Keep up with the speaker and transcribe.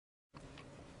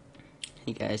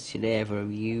Hey guys, today I have a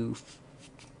review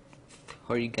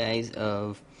for you guys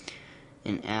of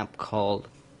an app called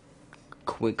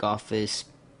Quickoffice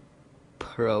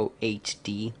Pro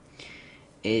HD.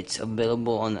 It's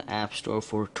available on the App Store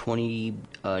for $20,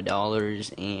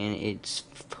 and it's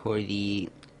for the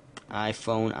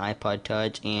iPhone, iPod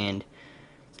Touch, and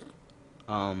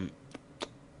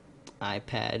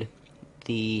iPad.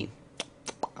 The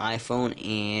iPhone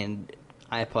and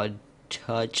iPod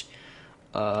Touch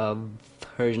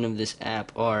version of this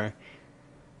app are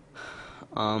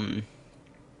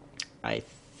I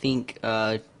think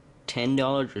 $10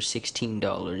 or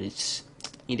 $16. It's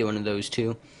either one of those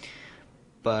two.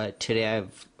 But today I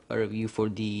have a review for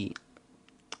the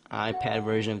iPad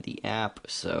version of the app.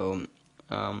 So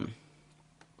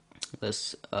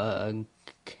let's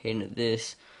get into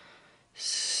this.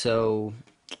 So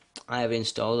I have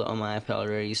installed it on my iPad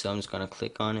already, so I'm just gonna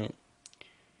click on it.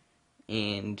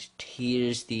 And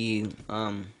here's the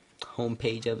home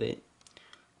page of it.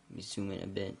 Let me zoom in a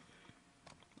bit.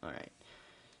 Alright,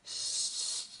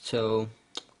 so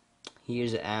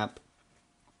here's the app.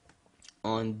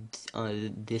 On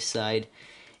this side,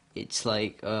 it's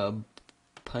like a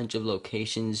bunch of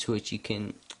locations which you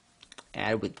can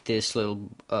add with this little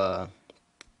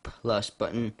plus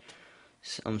button.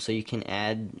 So you can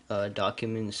add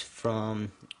documents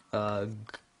from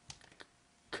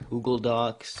Google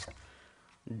Docs,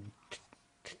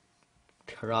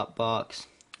 Dropbox,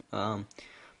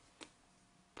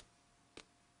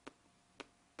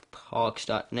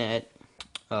 Hawks.net,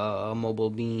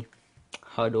 MobileMe,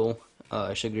 Huddle,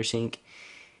 SugarSync,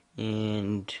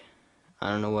 and I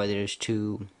don't know why there's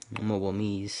two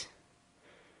MobileMes.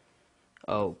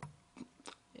 Oh,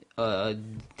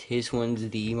 this one's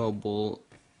the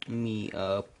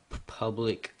MobileMe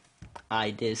public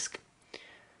iDisk.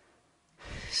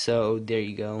 So there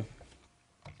you go.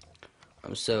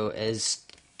 So as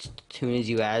soon as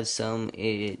you add some,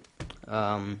 it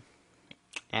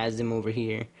adds them over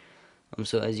here.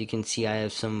 So as you can see, I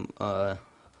have some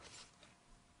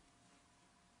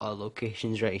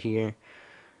locations right here,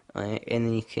 and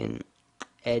then you can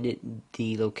edit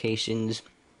the locations.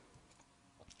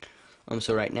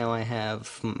 So right now I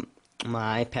have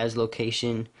my iPad's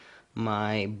location,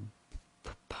 my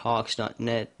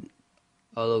Hawks.net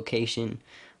location,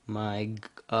 my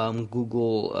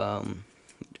Google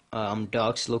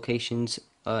Docs locations,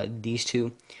 these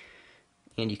two,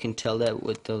 and you can tell that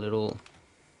with the little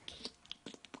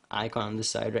icon on the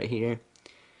side right here.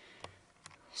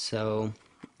 So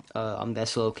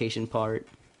that's the location part.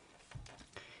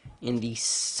 In the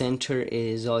center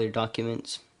is all your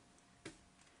documents.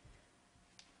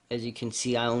 As you can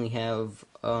see, I only have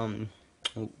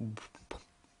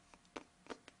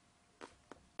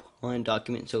one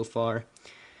document so far,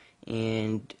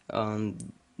 and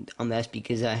that's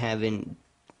because I haven't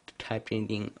typed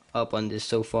anything up on this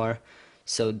so far,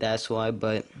 so that's why.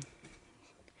 But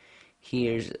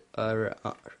here's a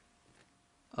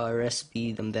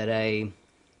recipe that I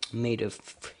made a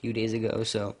few days ago,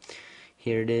 so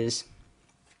here it is.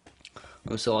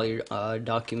 So all your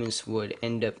documents would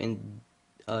end up in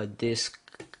this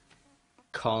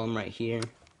column right here,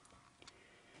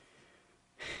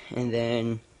 and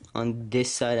then on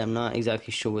this side, I'm not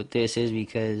exactly sure what this is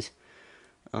because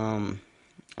I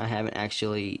haven't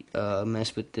actually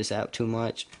messed with this app too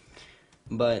much.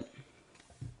 But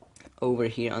over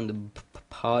here on the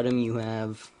bottom, you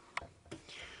have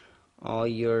all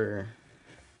your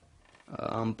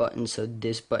buttons. So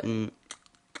this button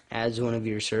adds one of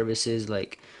your services,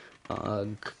 like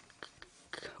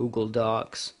Google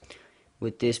Docs.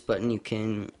 With this button, you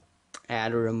can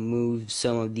add or remove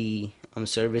some of the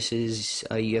services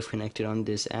you have connected on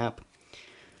this app.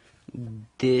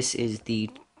 This is the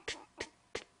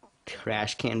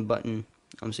trash can button,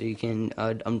 so you can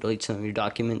delete some of your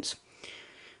documents.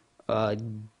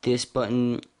 This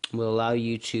button will allow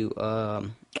you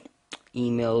to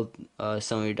email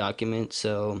some of your documents,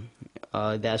 so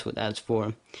that's what that's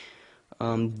for.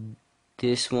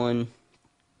 This one,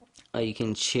 you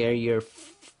can share your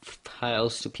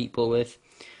files to people with.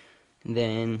 And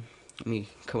then let me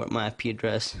cover up my IP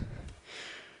address.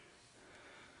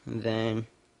 And then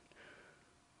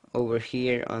over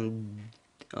here on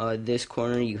this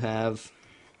corner, you have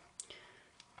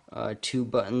two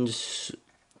buttons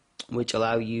which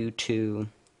allow you to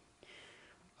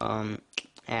add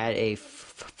a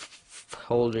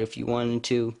folder if you wanted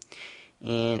to,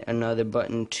 and another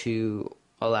button to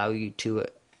allow you to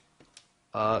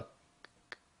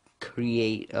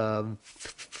create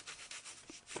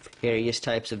various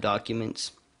types of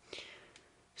documents.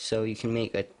 So you can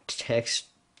make a text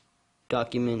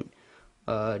document,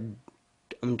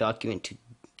 document to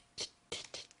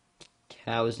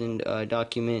 2000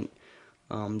 document,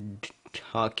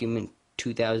 document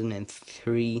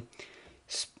 2003,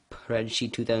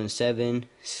 spreadsheet 2007,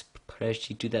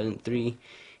 spreadsheet 2003,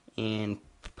 and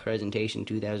presentation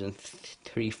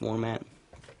 2003 format.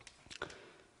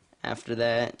 After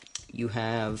that, you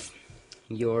have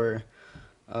your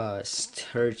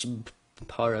search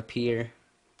bar up here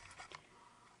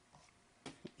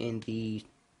in the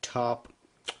top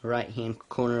right hand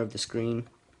corner of the screen.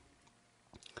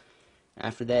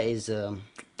 After that is a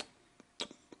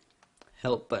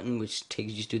help button, which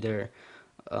takes you to their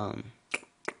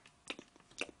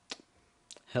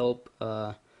help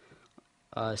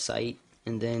site,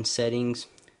 and then settings,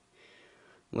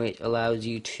 which allows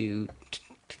you to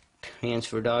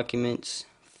transfer documents,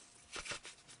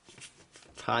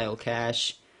 file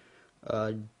cache,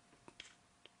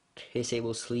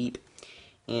 disable sleep,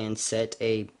 and set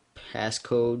a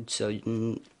passcode so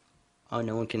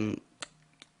no one can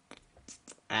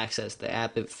access the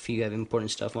app if you have important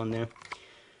stuff on there.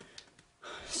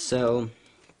 So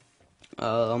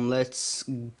let's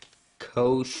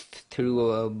go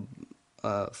through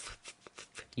a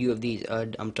few of these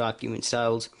document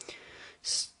styles.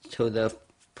 So the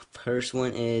first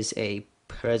one is a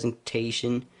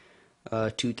presentation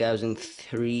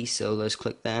 2003, so let's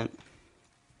click that.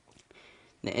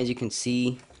 Now, as you can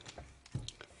see,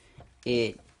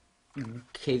 it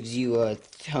gives you a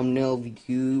thumbnail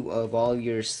view of all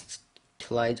your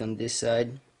slides on this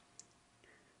side.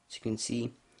 As you can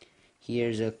see,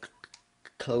 here's a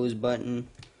close button,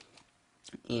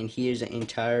 and here's an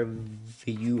entire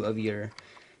view of your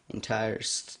entire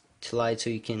slide,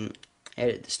 so you can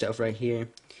edit the stuff right here.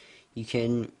 You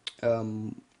can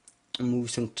move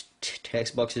some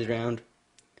text boxes around.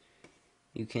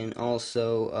 You can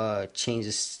also change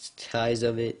the size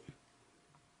of it.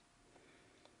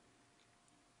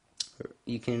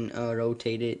 You can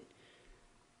rotate it,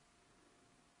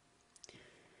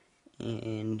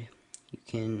 and you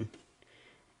can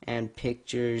add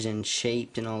pictures and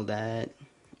shapes and all that,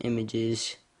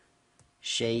 images,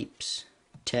 shapes,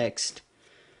 text.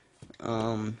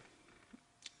 Yeah,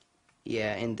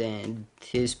 and then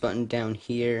this button down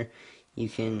here, you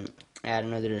can add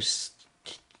another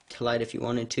slide if you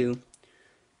wanted to.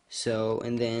 So,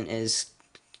 and then as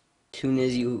soon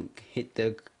as you hit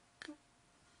the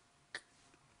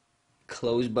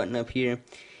close button up here,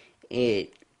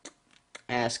 it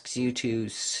asks you to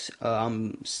save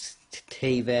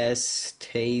as,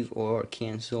 save, or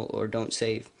cancel, or don't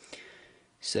save.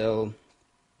 So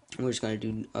we're just going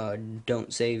to do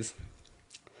don't save.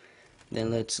 Then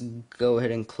let's go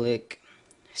ahead and click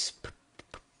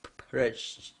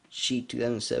spreadsheet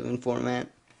 2007 format.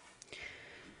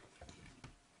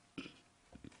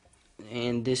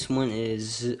 And this one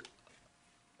is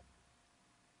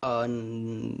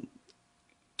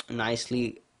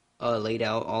nicely laid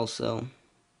out also.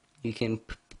 You can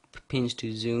pinch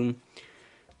to zoom.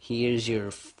 Here's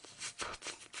your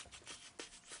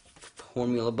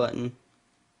formula button.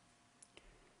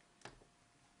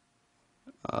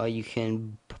 You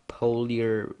can hold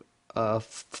your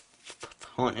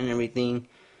font and everything.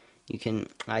 You can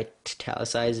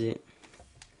italicize it,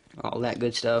 all that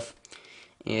good stuff.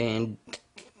 And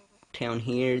down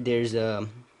here there's a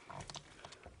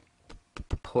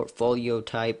portfolio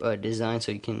type design,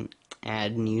 so you can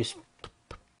add new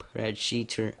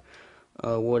spreadsheets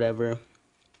or whatever.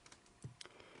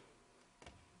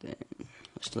 Then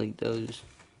let's delete those.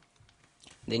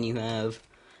 Then you have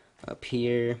up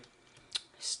here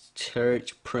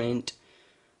search, print,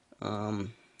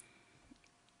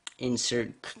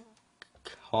 insert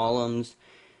columns,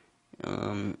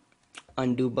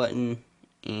 undo button,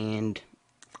 and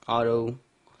auto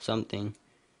something.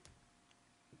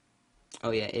 Oh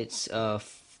yeah, it's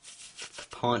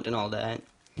font and all that.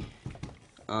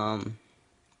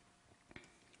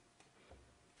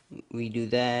 We do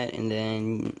that, and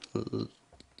then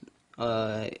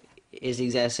it's the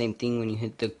exact same thing when you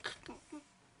hit the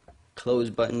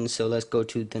close button. So let's go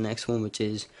to the next one, which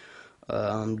is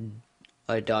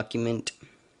a document.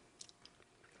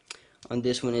 On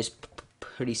this one is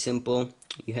pretty simple.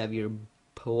 You have your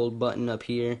bold button up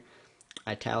here,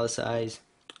 italicize,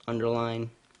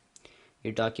 underline,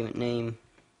 your document name.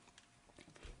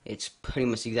 It's pretty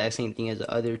much the exact same thing as the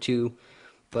other two,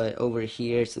 but over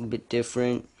here it's a bit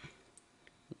different.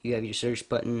 You have your search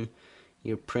button,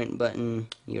 your print button,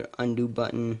 your undo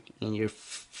button, and your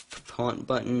font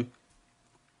button.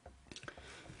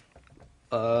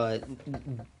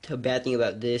 The bad thing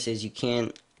about this is you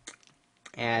can't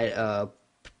add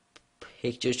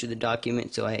pictures to the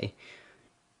document, so I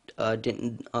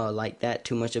didn't like that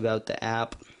too much about the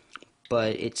app,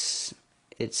 but it's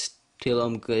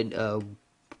good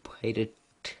way to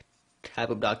type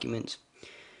up documents.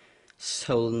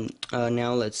 So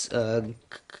now let's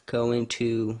go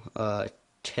into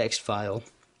text file.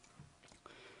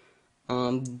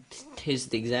 It's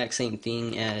the exact same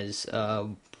thing as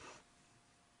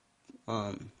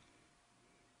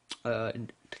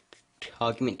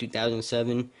document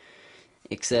 2007,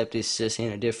 except it's just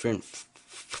in a different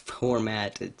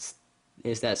format. It's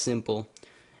that simple.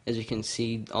 As you can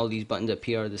see, all these buttons up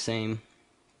here are the same.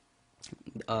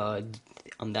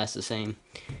 That's the same,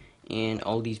 and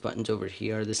all these buttons over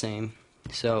here are the same.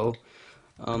 So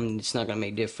it's not gonna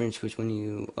make a difference which one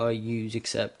you use,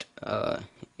 except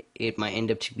it might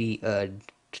end up to be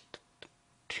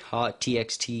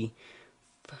 .txt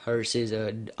versus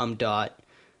dot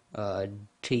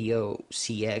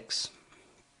 .tocx.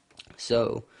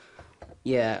 So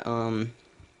yeah,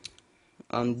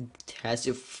 that's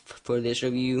it for this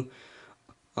review.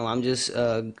 I'm just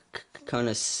kind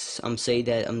of say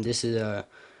that this is a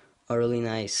really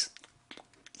nice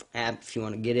app if you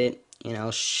want to get it, and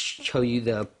I'll show you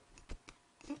the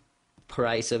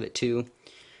price of it too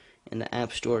in the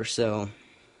App Store. So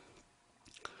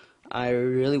I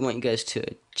really want you guys to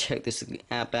check this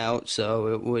app out, so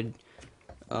it would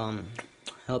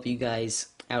help you guys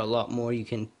out a lot more. You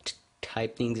can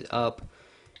type things up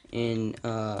in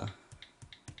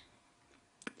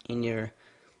your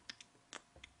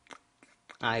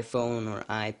iPhone or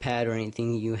iPad or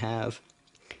anything you have.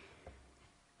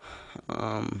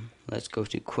 Let's go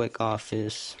to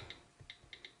Quickoffice,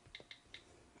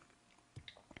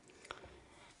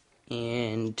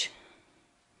 and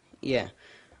yeah,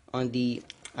 on the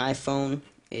iPhone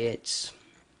it's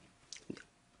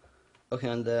okay.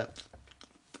 On the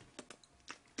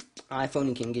iPhone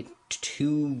you can get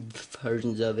two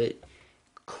versions of it: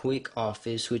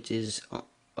 Quickoffice, which is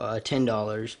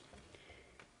 $10,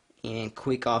 and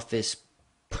Quickoffice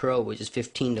Pro, which is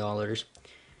 $15.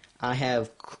 I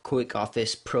have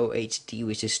Quickoffice Pro HD,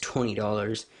 which is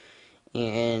 $20,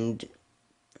 and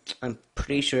I'm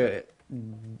pretty sure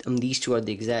these two are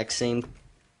the exact same.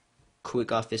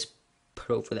 Quickoffice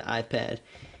Pro for the iPad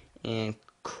and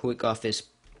Quickoffice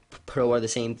Pro are the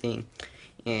same thing,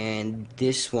 and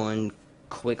this one,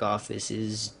 Quickoffice,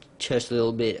 is just a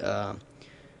little bit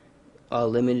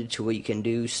limited to what you can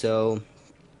do. So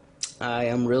I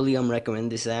am really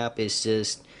recommend this app. It's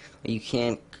just you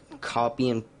can't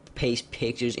copy and paste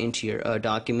pictures into your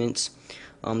documents.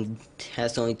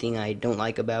 That's the only thing I don't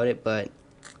like about it, but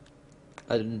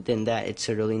other than that, it's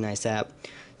a really nice app.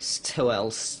 So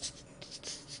I'll see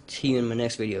you in my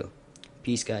next video.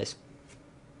 Peace, guys.